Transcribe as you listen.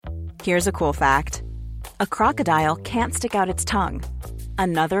Here's a cool fact. A crocodile can't stick out its tongue.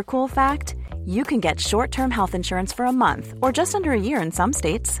 Another cool fact, you can get short-term health insurance for a month or just under a year in some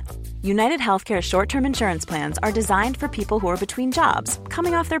states. United Healthcare short-term insurance plans are designed for people who are between jobs,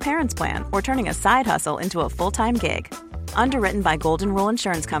 coming off their parents' plan, or turning a side hustle into a full-time gig. Underwritten by Golden Rule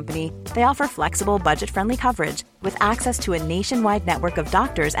Insurance Company, they offer flexible, budget-friendly coverage with access to a nationwide network of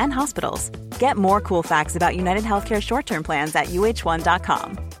doctors and hospitals. Get more cool facts about United Healthcare short-term plans at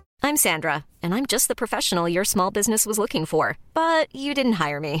uh1.com. I'm Sandra, and I'm just the professional your small business was looking for. But you didn't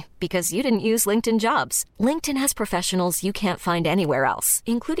hire me because you didn't use LinkedIn Jobs. LinkedIn has professionals you can't find anywhere else,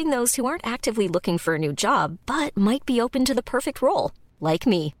 including those who aren't actively looking for a new job, but might be open to the perfect role, like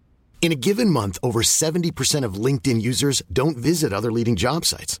me. In a given month, over 70% of LinkedIn users don't visit other leading job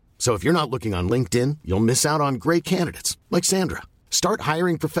sites. So if you're not looking on LinkedIn, you'll miss out on great candidates like Sandra. Start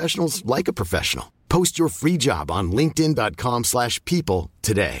hiring professionals like a professional. Post your free job on linkedin.com/people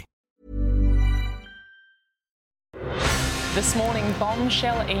today. This morning,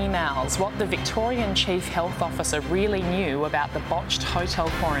 bombshell emails, what the Victorian Chief Health Officer really knew about the botched hotel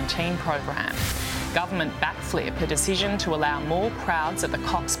quarantine program. Government backflip, a decision to allow more crowds at the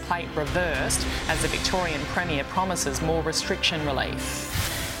Cox Plate reversed as the Victorian Premier promises more restriction relief.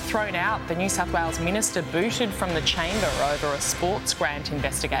 Thrown out, the New South Wales Minister booted from the chamber over a sports grant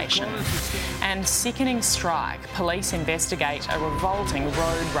investigation. And sickening strike, police investigate a revolting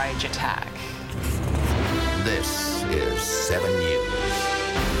road rage attack. This is 7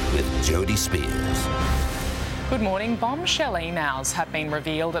 News with Jody Spears. Good morning. Bombshell emails have been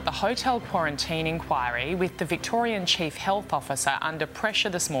revealed at the hotel quarantine inquiry, with the Victorian Chief Health Officer under pressure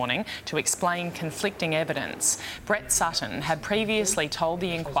this morning to explain conflicting evidence. Brett Sutton had previously told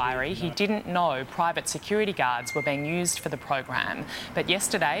the inquiry he didn't know private security guards were being used for the program. But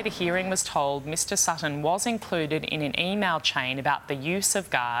yesterday, the hearing was told Mr Sutton was included in an email chain about the use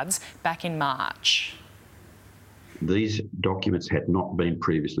of guards back in March. These documents had not been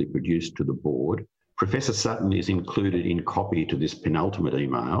previously produced to the board. Professor Sutton is included in copy to this penultimate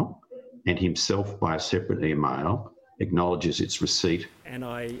email, and himself by a separate email acknowledges its receipt.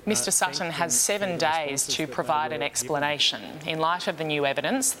 Mr Sutton has 7 days to provide an explanation. In light of the new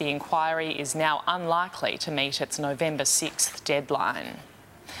evidence, the inquiry is now unlikely to meet its November 6th deadline.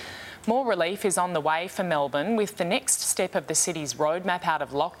 More relief is on the way for Melbourne, with the next step of the city's roadmap out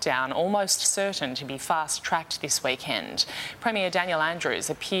of lockdown almost certain to be fast-tracked this weekend. Premier Daniel Andrews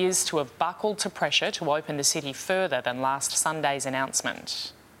appears to have buckled to pressure to open the city further than last Sunday's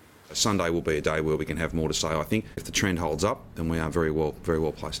announcement. Sunday will be a day where we can have more to say, I think. If the trend holds up, then we are very well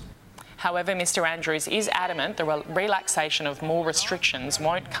placed. However, Mr Andrews is adamant the relaxation of more restrictions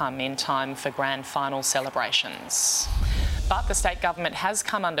won't come in time for grand final celebrations. But the state government has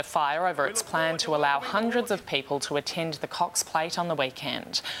come under fire over its plan to allow hundreds of people to attend the Cox Plate on the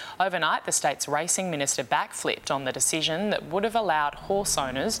weekend. Overnight, the state's racing minister backflipped on the decision that would have allowed horse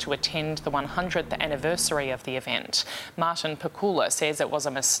owners to attend the 100th anniversary of the event. Martin Pakula says it was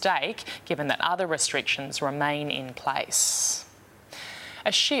a mistake, given that other restrictions remain in place.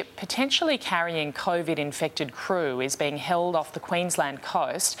 A ship potentially carrying COVID-infected crew is being held off the Queensland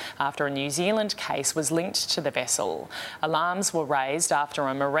coast after a New Zealand case was linked to the vessel. Alarms were raised after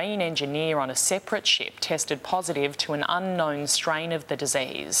a marine engineer on a separate ship tested positive to an unknown strain of the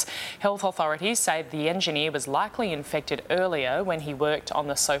disease. Health authorities say the engineer was likely infected earlier when he worked on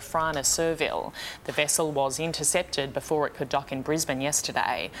the Sophrana Serville. The vessel was intercepted before it could dock in Brisbane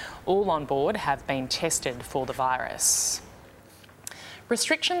yesterday. All on board have been tested for the virus.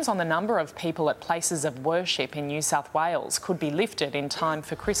 Restrictions on the number of people at places of worship in New South Wales could be lifted in time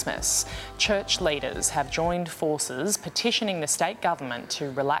for Christmas. Church leaders have joined forces petitioning the state government to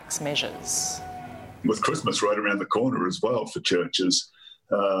relax measures. With Christmas right around the corner as well for churches,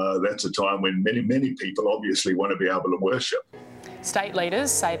 that's a time when many people obviously want to be able to worship. State leaders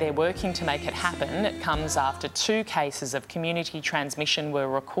say they're working to make it happen. It comes after 2 cases of community transmission were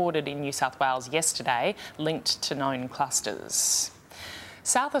recorded in New South Wales yesterday, linked to known clusters.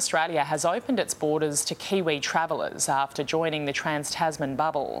 South Australia has opened its borders to Kiwi travellers after joining the Trans-Tasman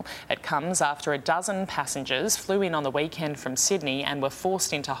bubble. It comes after a dozen passengers flew in on the weekend from Sydney and were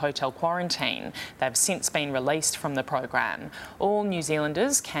forced into hotel quarantine. They've since been released from the program. All New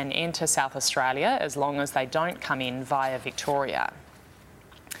Zealanders can enter South Australia as long as they don't come in via Victoria.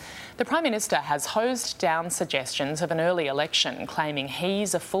 The Prime Minister has hosed down suggestions of an early election, claiming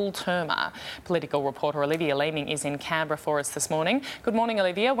he's a full-termer. Political reporter Olivia Leeming is in Canberra for us this morning. Good morning,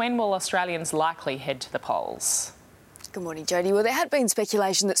 Olivia. When will Australians likely head to the polls? Good morning, Jodie. Well, there had been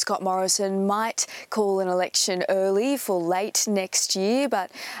speculation that Scott Morrison might call an election early for late next year, but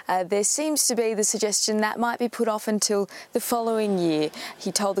there seems to be the suggestion that might be put off until the following year.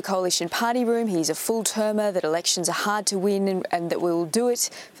 He told the Coalition Party Room he's a full-termer, that elections are hard to win and that we'll do it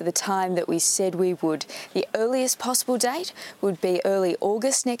for the time that we said we would. The earliest possible date would be early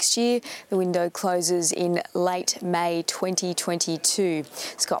August next year. The window closes in late May 2022.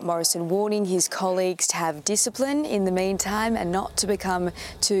 Scott Morrison warning his colleagues to have discipline in the meantime and not to become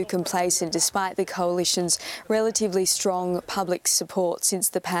too complacent despite the coalition's relatively strong public support since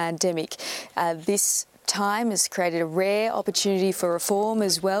the pandemic. This time has created a rare opportunity for reform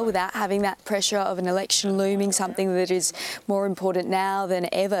as well without having that pressure of an election looming, something that is more important now than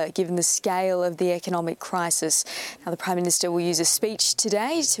ever given the scale of the economic crisis. Now, the Prime Minister will use a speech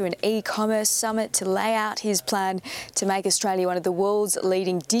today to an e-commerce summit to lay out his plan to make Australia one of the world's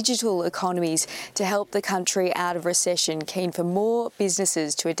leading digital economies to help the country out of recession, keen for more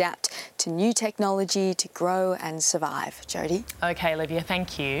businesses to adapt to new technology to grow and survive. Jodie? OK, Olivia,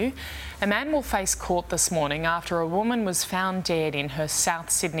 thank you. A man will face court this morning after a woman was found dead in her South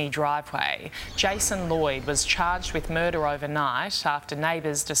Sydney driveway. Jason Lloyd was charged with murder overnight after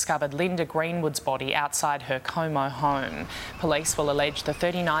neighbours discovered Linda Greenwood's body outside her Como home. Police will allege the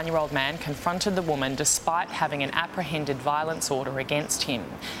 39-year-old man confronted the woman despite having an apprehended violence order against him.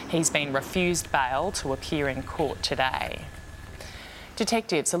 He's been refused bail to appear in court today.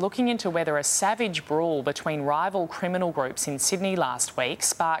 Detectives are looking into whether a savage brawl between rival criminal groups in Sydney last week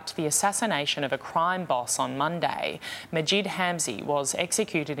sparked the assassination of a crime boss on Monday. Majid Hamzi was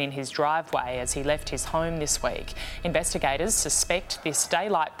executed in his driveway as he left his home this week. Investigators suspect this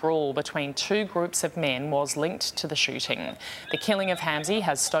daylight brawl between two groups of men was linked to the shooting. The killing of Hamzi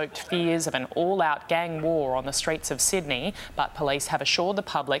has stoked fears of an all-out gang war on the streets of Sydney, but police have assured the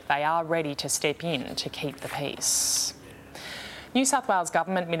public they are ready to step in to keep the peace. New South Wales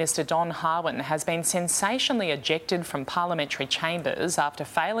Government Minister Don Harwin has been sensationally ejected from parliamentary chambers after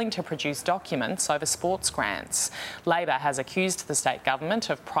failing to produce documents over sports grants. Labor has accused the state government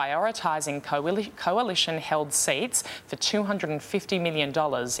of prioritising coalition-held seats for $250 million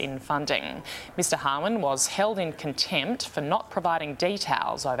in funding. Mr Harwin was held in contempt for not providing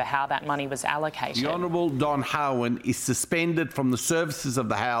details over how that money was allocated. The Honourable Don Harwin is suspended from the services of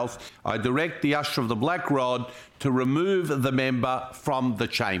the House. I direct the Usher of the Black Rod to remove the member from the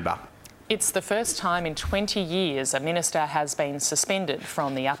chamber. It's the first time in 20 years a minister has been suspended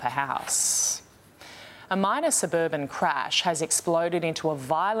from the upper house. A minor suburban crash has exploded into a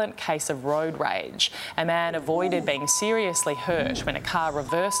violent case of road rage. A man avoided being seriously hurt when a car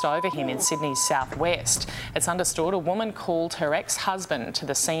reversed over him in Sydney's southwest. It's understood a woman called her ex-husband to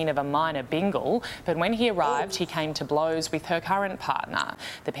the scene of a minor bingle, but when he arrived, he came to blows with her current partner.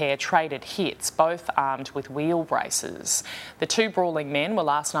 The pair traded hits, both armed with wheel braces. The two brawling men were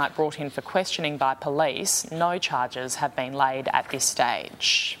last night brought in for questioning by police. No charges have been laid at this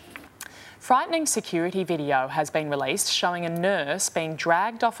stage. Frightening security video has been released showing a nurse being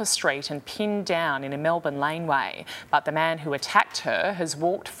dragged off a street and pinned down in a Melbourne laneway. But the man who attacked her has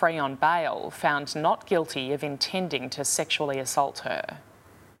walked free on bail, found not guilty of intending to sexually assault her.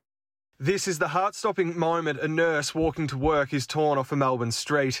 This is the heart-stopping moment a nurse walking to work is torn off a Melbourne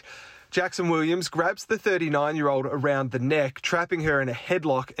street. Jackson Williams grabs the 39-year-old around the neck, trapping her in a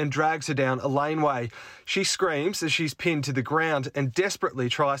headlock and drags her down a laneway. She screams as she's pinned to the ground and desperately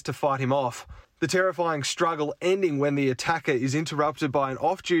tries to fight him off. The terrifying struggle ending when the attacker is interrupted by an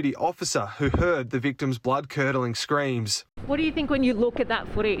off-duty officer who heard the victim's blood-curdling screams. What do you think when you look at that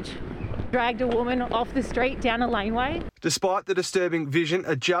footage? Dragged a woman off the street down a laneway? Despite the disturbing vision,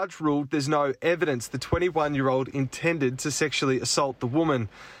 a judge ruled there's no evidence the 21-year-old intended to sexually assault the woman.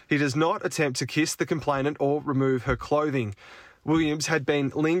 He does not attempt to kiss the complainant or remove her clothing. Williams had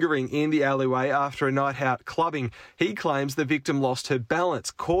been lingering in the alleyway after a night out clubbing. He claims the victim lost her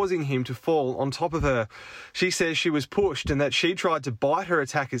balance, causing him to fall on top of her. She says she was pushed and that she tried to bite her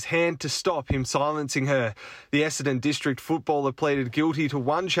attacker's hand to stop him silencing her. The Essendon District footballer pleaded guilty to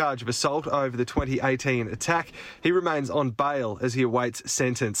one charge of assault over the 2018 attack. He remains on bail as he awaits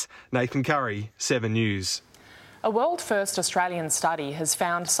sentence. Nathan Curry, 7 News. A world-first Australian study has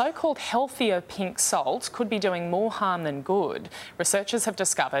found so-called healthier pink salts could be doing more harm than good. Researchers have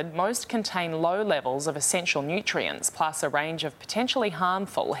discovered most contain low levels of essential nutrients, plus a range of potentially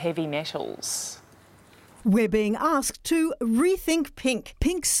harmful heavy metals. We're being asked to rethink pink.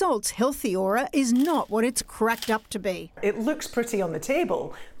 Pink salt's healthy aura is not what it's cracked up to be. It looks pretty on the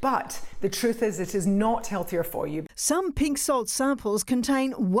table, but the truth is it is not healthier for you. Some pink salt samples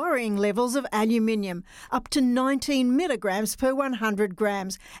contain worrying levels of aluminium, up to 19 milligrams per 100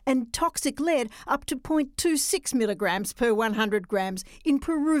 grams, and toxic lead up to 0.26 milligrams per 100 grams in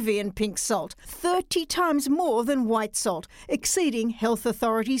Peruvian pink salt, 30 times more than white salt, exceeding health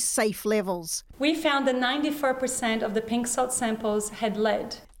authorities' safe levels. We found that 94% of the pink salt samples had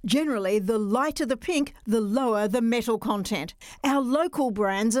lead. Generally, the lighter the pink, the lower the metal content. Our local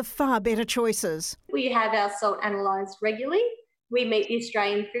brands are far better choices. We have our salt analysed regularly. We meet the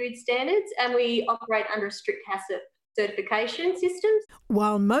Australian food standards and we operate under a strict HACCP certification systems.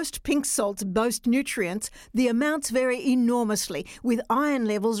 While most pink salts boast nutrients, the amounts vary enormously, with iron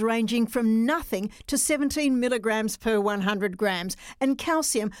levels ranging from nothing to 17 milligrams per 100 grams and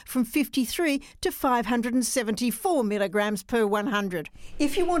calcium from 53 to 574 milligrams per 100.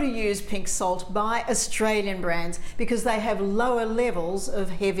 If you want to use pink salt, buy Australian brands because they have lower levels of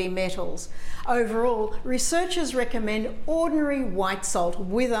heavy metals. Overall, researchers recommend ordinary white salt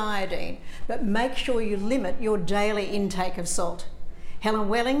with iodine, but make sure you limit your daily intake of salt. Helen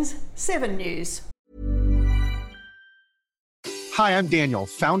Wellings, 7 News. Hi, I'm Daniel,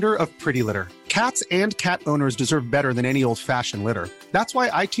 founder of Pretty Litter. Cats and cat owners deserve better than any old-fashioned litter. That's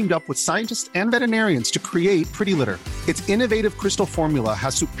why I teamed up with scientists and veterinarians to create Pretty Litter. Its innovative crystal formula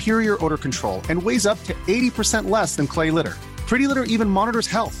has superior odor control and weighs up to 80% less than clay litter. Pretty Litter even monitors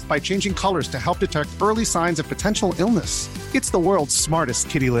health by changing colors to help detect early signs of potential illness. It's the world's smartest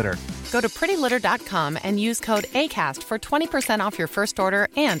kitty litter. Go to prettylitter.com and use code ACAST for 20% off your first order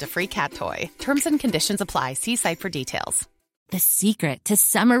and a free cat toy. Terms and conditions apply. See site for details. The secret to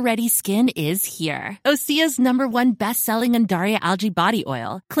summer-ready skin is here. Osea's #1 best-selling Undaria Algae Body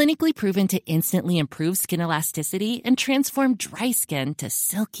Oil, clinically proven to instantly improve skin elasticity and transform dry skin to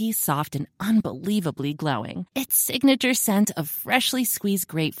silky, soft, and unbelievably glowing. Its signature scent of freshly squeezed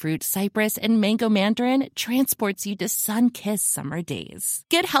grapefruit, cypress, and mango mandarin transports you to sun-kissed summer days.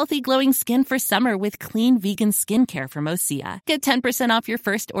 Get healthy, glowing skin for summer with clean, vegan skincare from Osea. Get 10% off your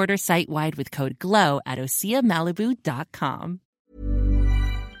first order site-wide with code GLOW at OseaMalibu.com.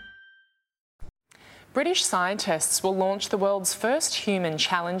 British scientists will launch the world's first human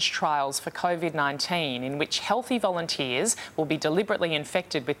challenge trials for COVID-19, in which healthy volunteers will be deliberately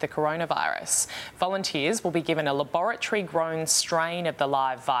infected with the coronavirus. Volunteers will be given a laboratory-grown strain of the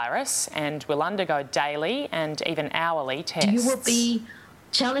live virus and will undergo daily and even hourly tests. You will be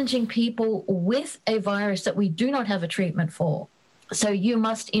challenging people with a virus that we do not have a treatment for. So you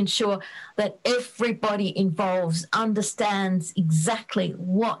must ensure that everybody involved understands exactly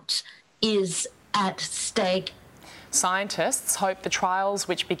what is at stake. Scientists hope the trials,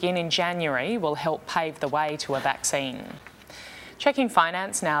 which begin in January, will help pave the way to a vaccine. Checking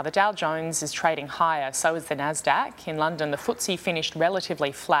finance now, the Dow Jones is trading higher, so is the Nasdaq. In London, the FTSE finished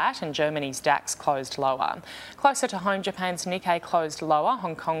relatively flat and Germany's DAX closed lower. Closer to home, Japan's Nikkei closed lower.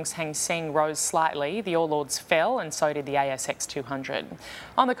 Hong Kong's Hang Seng rose slightly. The All Ords fell and so did the ASX 200.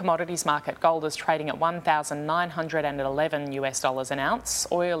 On the commodities market, gold is trading at $1,911 an ounce.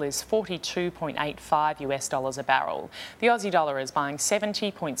 Oil is $42.85 a barrel. The Aussie dollar is buying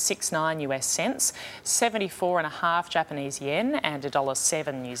 70.69 US cents, 74.5 Japanese yen and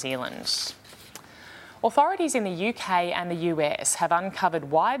 $1.07 New Zealand. Authorities in the UK and the US have uncovered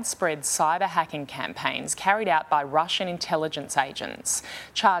widespread cyber hacking campaigns carried out by Russian intelligence agents.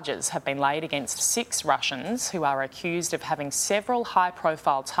 Charges have been laid against 6 Russians who are accused of having several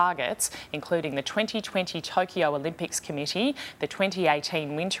high-profile targets, including the 2020 Tokyo Olympics Committee, the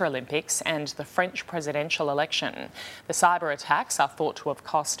 2018 Winter Olympics and the French presidential election. The cyber attacks are thought to have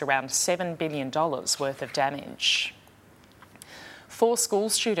cost around $7 billion worth of damage. 4 school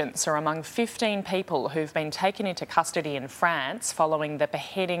students are among 15 people who've been taken into custody in France following the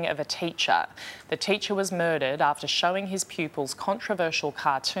beheading of a teacher. The teacher was murdered after showing his pupils controversial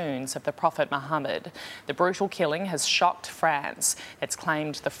cartoons of the Prophet Muhammad. The brutal killing has shocked France. It's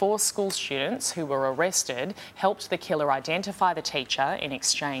claimed the 4 school students who were arrested helped the killer identify the teacher in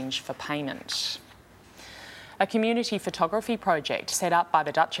exchange for payment. A community photography project set up by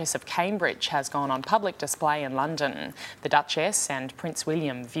the Duchess of Cambridge has gone on public display in London. The Duchess and Prince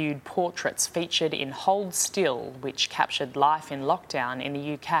William viewed portraits featured in Hold Still, which captured life in lockdown in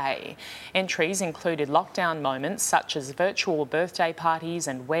the UK. Entries included lockdown moments such as virtual birthday parties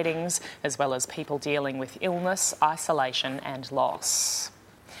and weddings, as well as people dealing with illness, isolation and loss.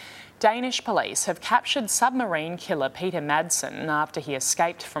 Danish police have captured submarine killer Peter Madsen after he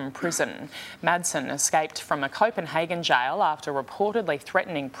escaped from prison. Madsen escaped from a Copenhagen jail after reportedly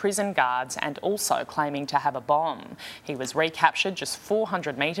threatening prison guards and also claiming to have a bomb. He was recaptured just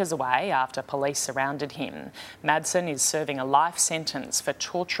 400 metres away after police surrounded him. Madsen is serving a life sentence for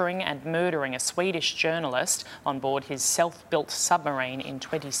torturing and murdering a Swedish journalist on board his self-built submarine in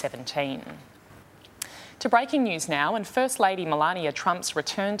 2017. To breaking news now, and First Lady Melania Trump's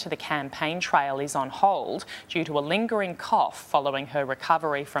return to the campaign trail is on hold due to a lingering cough following her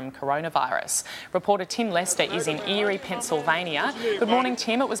recovery from coronavirus. Reporter Tim Lester is in Erie, Pennsylvania. Good morning,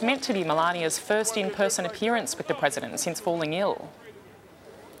 Tim. It was meant to be Melania's first in-person appearance with the President since falling ill.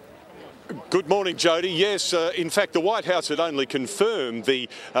 Good morning, Jodie. Yes, in fact, the White House had only confirmed the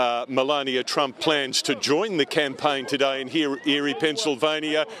Melania Trump plans to join the campaign today in Erie,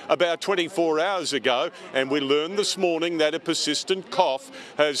 Pennsylvania, about 24 hours ago. And we learned this morning that a persistent cough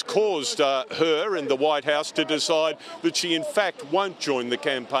has caused her and the White House to decide that she, in fact, won't join the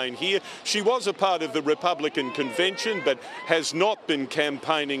campaign here. She was a part of the Republican convention, but has not been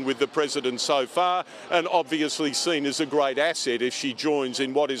campaigning with the president so far, and obviously seen as a great asset if she joins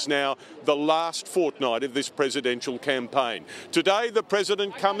in what is now the last fortnight of this presidential campaign. Today, the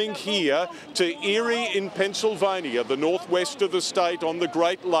president coming here to Erie in Pennsylvania, the northwest of the state on the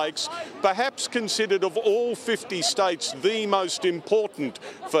Great Lakes, perhaps considered of all 50 states the most important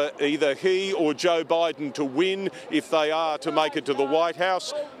for either he or Joe Biden to win if they are to make it to the White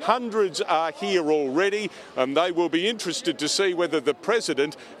House. Hundreds are here already, and they will be interested to see whether the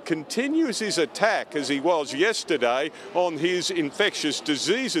president continues his attack, as he was yesterday, on his infectious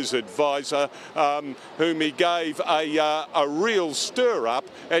diseases advisor, whom he gave a real stir-up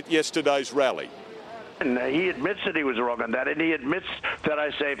at yesterday's rally. And he admits that he was wrong on that, and he admits that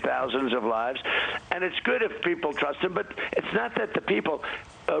I saved thousands of lives. And it's good if people trust him, but it's not that the people,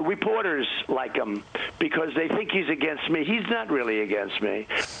 reporters like him because they think he's against me. He's not really against me,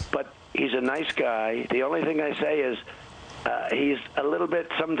 but he's a nice guy. The only thing I say is he's a little bit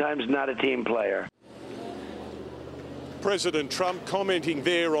sometimes not a team player. President Trump commenting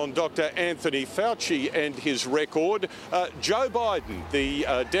there on Dr. Anthony Fauci and his record. Joe Biden,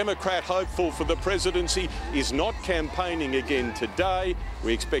 the Democrat hopeful for the presidency, is not campaigning again today.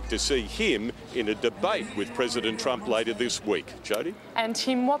 We expect to see him in a debate with President Trump later this week. Jodie? And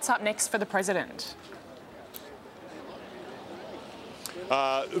Tim, what's up next for the president?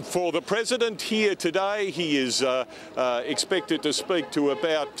 For the president here today, he is expected to speak to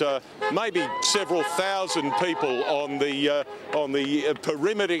about maybe several thousand people on the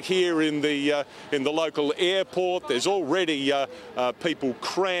perimeter here in the local airport. There's already people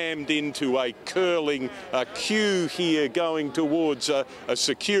crammed into a curling queue here going towards a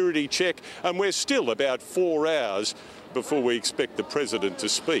security check, and we're still about 4 hours before we expect the president to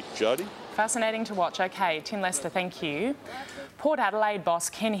speak. Jodie? Fascinating to watch. OK, Tim Lester, thank you. Port Adelaide boss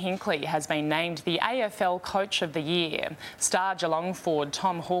Ken Hinkley has been named the AFL Coach of the Year. Star Geelong forward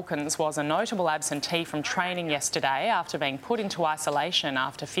Tom Hawkins was a notable absentee from training yesterday after being put into isolation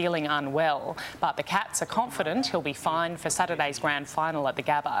after feeling unwell. But the Cats are confident he'll be fine for Saturday's grand final at the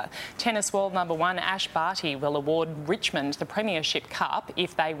Gabba. Tennis world number one Ash Barty will award Richmond the Premiership Cup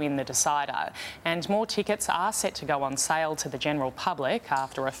if they win the decider. And more tickets are set to go on sale to the general public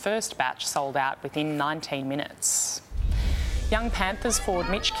after a first batch sold out within 19 minutes. Young Panthers forward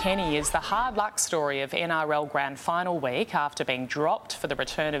Mitch Kenny is the hard luck story of NRL Grand Final week after being dropped for the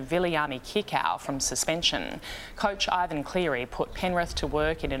return of Viliami Kikau from suspension. Coach Ivan Cleary put Penrith to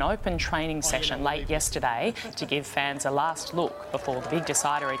work in an open training session late yesterday to give fans a last look before the big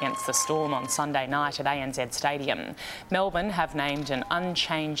decider against the Storm on Sunday night at ANZ Stadium. Melbourne have named an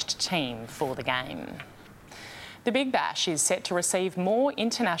unchanged team for the game. The Big Bash is set to receive more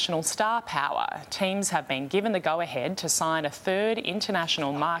international star power. Teams have been given the go-ahead to sign a third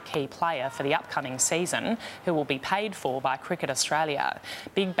international marquee player for the upcoming season, who will be paid for by Cricket Australia.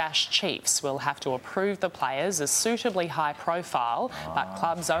 Big Bash chiefs will have to approve the players as suitably high profile, but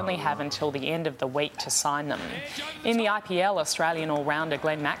clubs only have until the end of the week to sign them. In the IPL, Australian all-rounder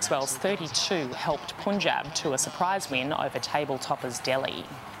Glenn Maxwell's 32 helped Punjab to a surprise win over table toppers Delhi.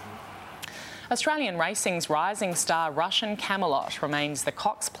 Australian racing's rising star Russian Camelot remains the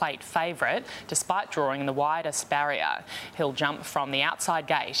Cox Plate favourite despite drawing the widest barrier. He'll jump from the outside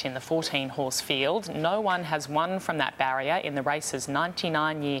gate in the 14-horse field. No one has won from that barrier in the race's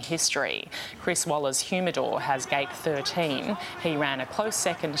 99-year history. Chris Waller's Humidor has gate 13. He ran a close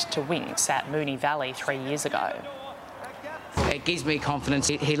second to Winx at Moonee Valley 3 years ago. It gives me confidence.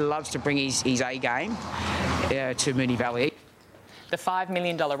 He loves to bring his A game to Moonee Valley. The $5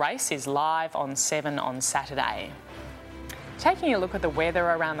 million race is live on 7 on Saturday. Taking a look at the weather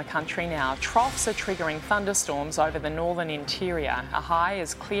around the country now, troughs are triggering thunderstorms over the northern interior. A high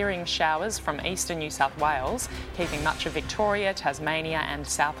is clearing showers from eastern New South Wales, keeping much of Victoria, Tasmania and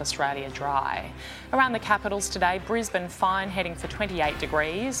South Australia dry. Around the capitals today, Brisbane fine, heading for 28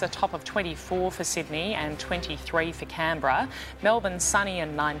 degrees, a top of 24 for Sydney and 23 for Canberra. Melbourne sunny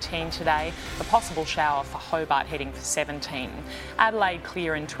and 19 today, a possible shower for Hobart heading for 17. Adelaide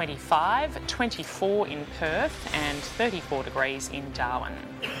clear and 25, 24 in Perth and 34 degrees in Darwin.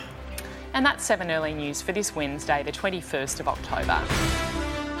 And that's 7 Early News for this Wednesday, the 21st of October.